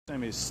My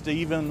name is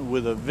Stephen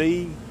with a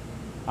V.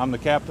 I'm the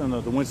captain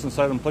of the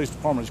Winston-Salem Police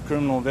Department's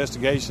Criminal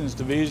Investigations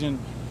Division.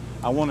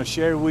 I want to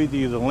share with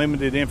you the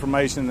limited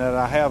information that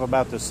I have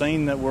about the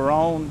scene that we're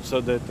on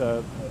so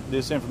that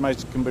this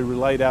information can be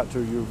relayed out to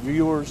your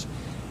viewers.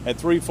 At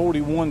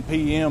 3:41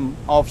 p.m.,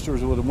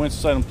 officers with the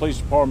Winston-Salem Police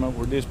Department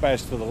were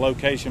dispatched to the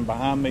location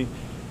behind me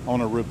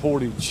on a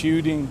reported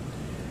shooting.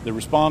 The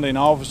responding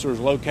officers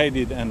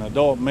located an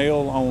adult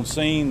male on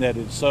scene that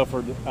had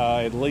suffered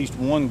at least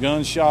one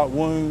gunshot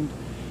wound.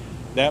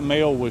 That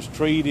male was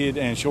treated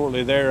and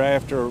shortly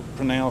thereafter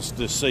pronounced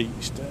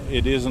deceased.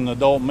 It is an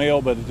adult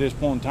male, but at this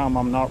point in time,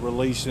 I'm not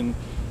releasing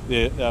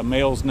the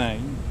male's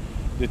name.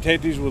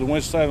 Detectives with the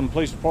Winston-Salem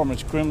Police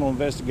Department's Criminal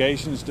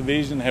Investigations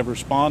Division have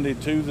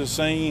responded to the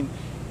scene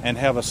and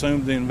have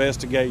assumed the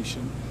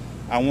investigation.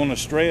 I want to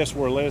stress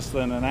we're less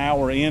than an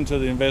hour into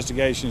the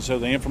investigation, so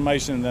the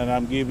information that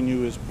I'm giving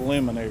you is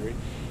preliminary.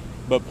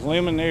 But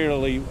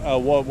preliminarily,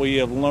 what we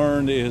have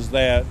learned is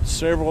that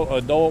several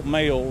adult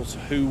males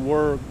who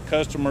were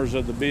customers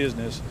of the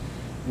business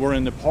were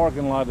in the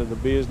parking lot of the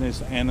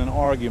business and an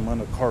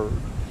argument occurred.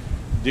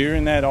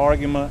 During that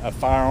argument, a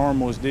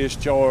firearm was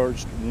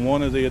discharged.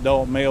 One of the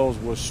adult males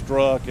was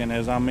struck, and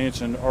as I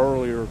mentioned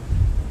earlier,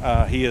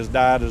 he has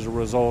died as a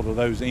result of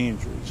those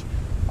injuries.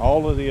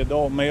 All of the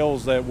adult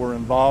males that were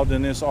involved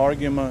in this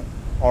argument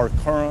are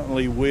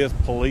currently with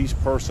police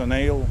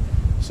personnel.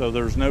 So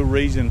there's no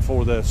reason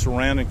for the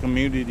surrounding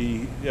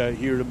community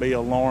here to be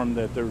alarmed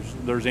that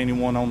there's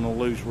anyone on the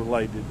loose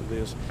related to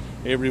this.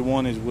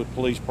 Everyone is with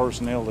police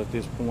personnel at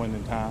this point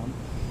in time.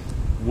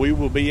 We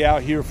will be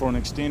out here for an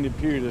extended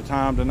period of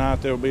time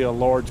tonight. There will be a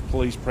large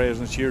police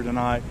presence here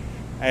tonight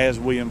as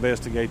we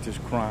investigate this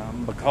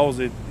crime. Because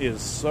it is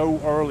so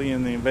early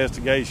in the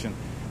investigation,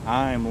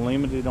 I am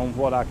limited on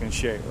what I can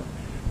share.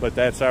 But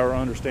that's our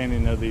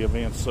understanding of the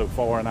events so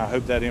far, and I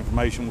hope that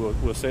information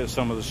will set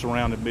some of the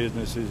surrounding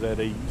businesses at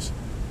ease.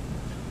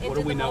 What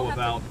do we know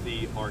about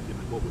the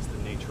argument? What was the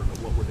nature of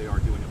it? What were they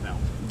arguing about?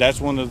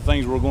 That's one of the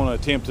things we're going to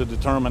attempt to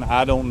determine.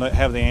 I don't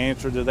have the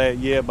answer to that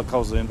yet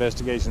because the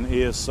investigation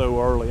is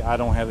so early. I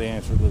don't have the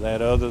answer to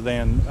that other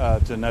than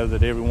to know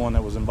that everyone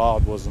that was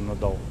involved was an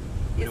adult.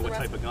 Do you know what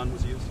type of gun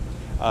was used?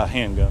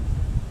 Handgun.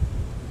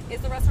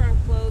 Is the restaurant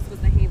closed? Was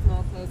the Haynes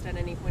Mall closed at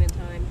any point in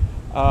time?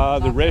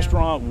 The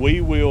restaurant,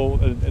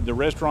 the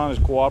restaurant is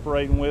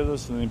cooperating with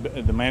us, and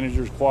the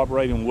manager is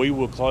cooperating. We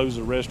will close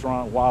the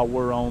restaurant while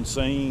we're on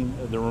scene.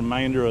 The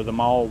remainder of the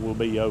mall will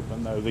be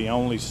open, though. The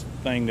only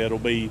thing that'll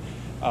be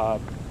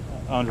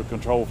under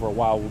control for a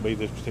while will be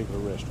this particular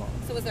restaurant.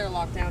 So was there a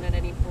lockdown at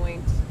any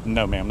point?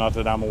 No, ma'am, not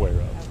that I'm aware of.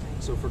 Okay.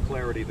 So for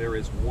clarity, there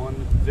is one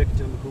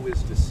victim who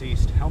is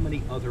deceased. How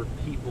many other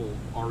people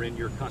are in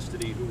your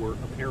custody who were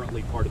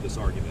apparently part of this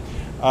argument?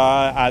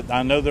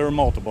 I know there are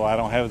multiple. I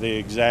don't have the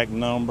exact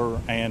number,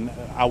 and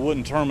I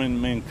wouldn't term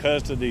them in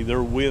custody.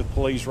 They're with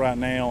police right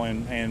now,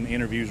 and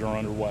interviews are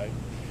underway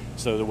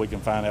so that we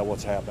can find out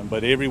what's happened.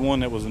 But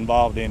everyone that was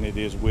involved in it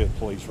is with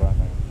police right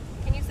now.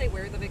 Can you say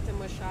where the victim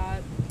was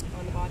shot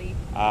on the body?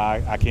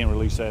 I can't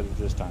release that at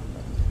this time.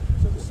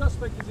 So the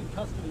suspect is in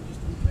custody,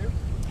 just to be clear?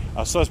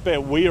 A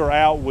suspect, we are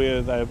out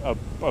with a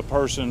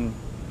person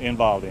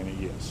involved in it,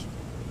 yes.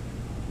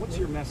 What's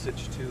your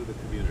message to the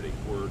community?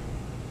 We're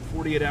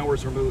 48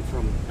 hours removed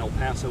from El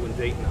Paso and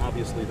Dayton.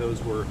 Obviously,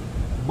 those were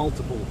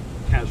multiple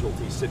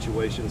casualty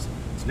situations.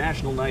 It's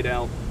National Night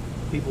Out.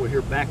 People are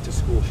here back to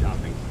school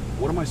shopping.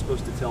 What am I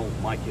supposed to tell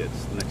my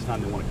kids the next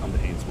time they want to come to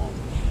Haynes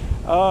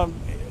Mall?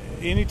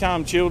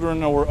 Anytime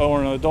children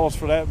or adults,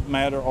 for that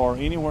matter, are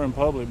anywhere in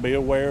public, be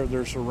aware of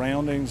their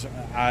surroundings.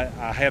 I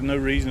have no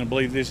reason to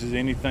believe this is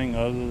anything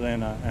other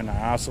than an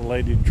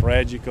isolated,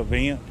 tragic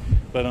event.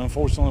 But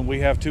unfortunately, we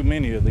have too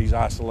many of these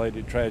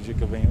isolated,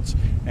 tragic events.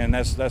 And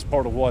that's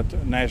part of what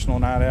National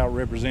Night Out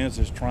represents,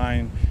 is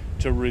trying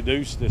to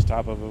reduce this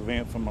type of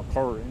event from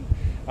occurring.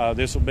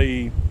 This will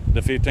be the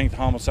 15th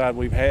homicide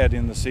we've had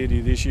in the city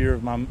this year,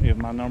 if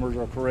my numbers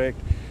are correct.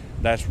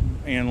 That's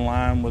in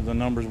line with the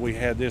numbers we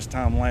had this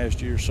time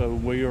last year. So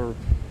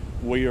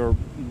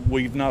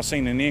we've not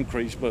seen an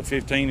increase, but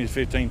 15 is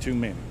 15 too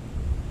many.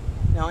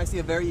 Now I see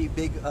a very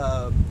big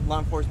law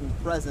enforcement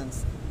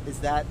presence. Is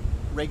that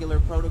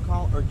regular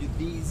protocol, or do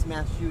these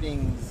mass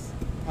shootings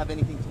have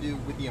anything to do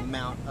with the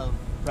amount of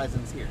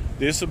presence here?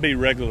 This will be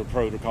regular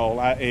protocol.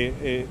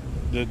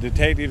 The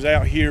detectives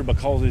out here,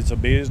 because it's a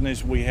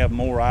business, we have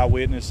more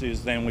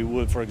eyewitnesses than we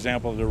would, for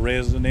example, the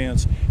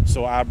residents.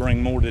 So I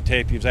bring more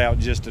detectives out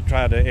just to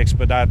try to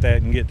expedite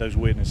that and get those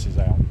witnesses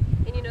out.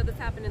 And you know, this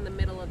happened in the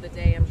middle of the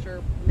day. I'm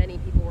sure many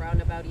people were out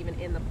and about, even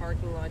in the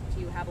parking lot.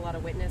 Do you have a lot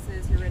of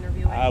witnesses you're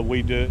interviewing?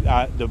 We do.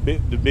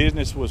 The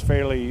business was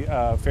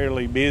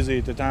fairly busy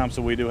at the time,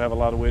 so we do have a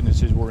lot of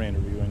witnesses we're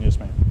interviewing. Yes,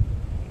 ma'am.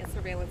 Is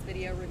surveillance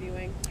video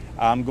reviewing?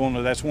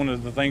 That's one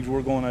of the things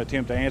we're going to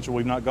attempt to answer.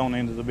 We've not gone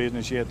into the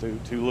business yet to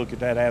look at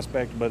that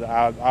aspect, but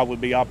I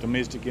would be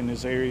optimistic in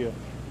this area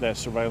that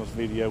surveillance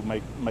video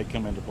may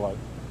come into play.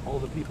 All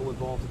the people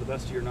involved, to the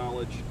best of your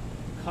knowledge,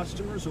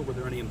 customers, or were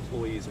there any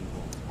employees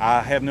involved?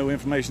 I have no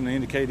information to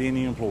indicate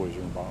any employees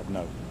are involved,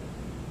 no.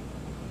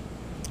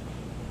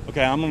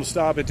 Okay, I'm going to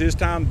stop at this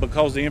time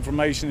because the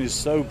information is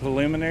so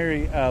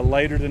preliminary.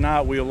 Later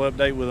tonight, we'll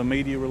update with a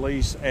media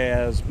release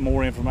as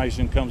more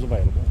information comes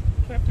available.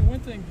 Captain,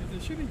 one thing, did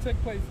the shooting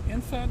take place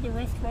inside the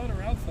restaurant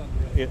or outside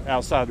the restaurant?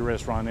 Outside the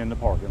restaurant in the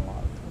parking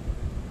lot.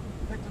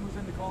 The victim was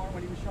in the car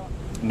when he was shot?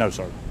 No,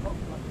 sir. Oh,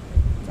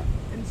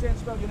 any chance to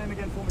spell your name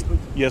again for me, please?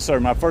 Yes, sir.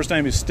 My first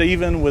name is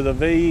Stephen with a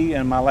V,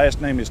 and my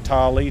last name is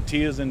Tolley,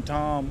 T as in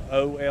Tom,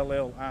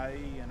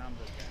 O-L-L-I-E, and I'm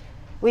the...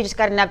 We just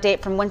got an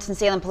update from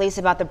Winston-Salem police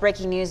about the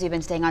breaking news we've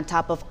been staying on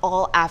top of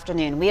all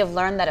afternoon. We have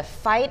learned that a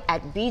fight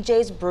at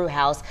BJ's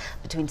Brewhouse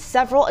between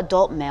several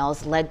adult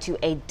males led to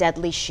a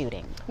deadly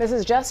shooting. This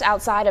is just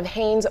outside of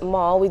Haynes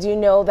Mall. We do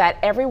know that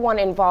everyone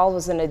involved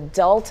was an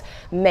adult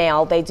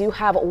male. They do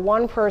have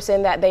one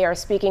person that they are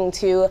speaking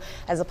to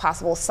as a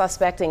possible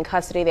suspect in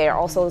custody. They are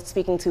also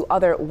speaking to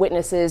other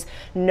witnesses.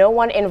 No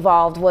one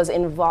involved was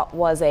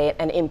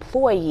an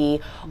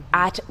employee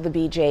at the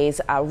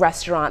BJ's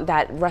restaurant.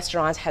 That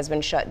restaurant has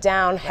been shut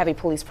down. Heavy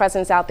police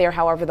presence out there.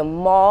 However, the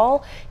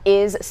mall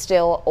is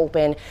still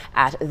open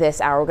at this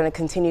hour. We're going to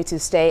continue to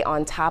stay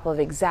on top of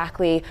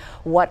exactly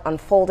what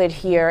unfolded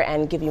here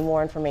and give you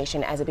more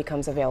information as it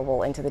becomes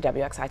available into the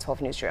WXI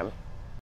 12 newsroom.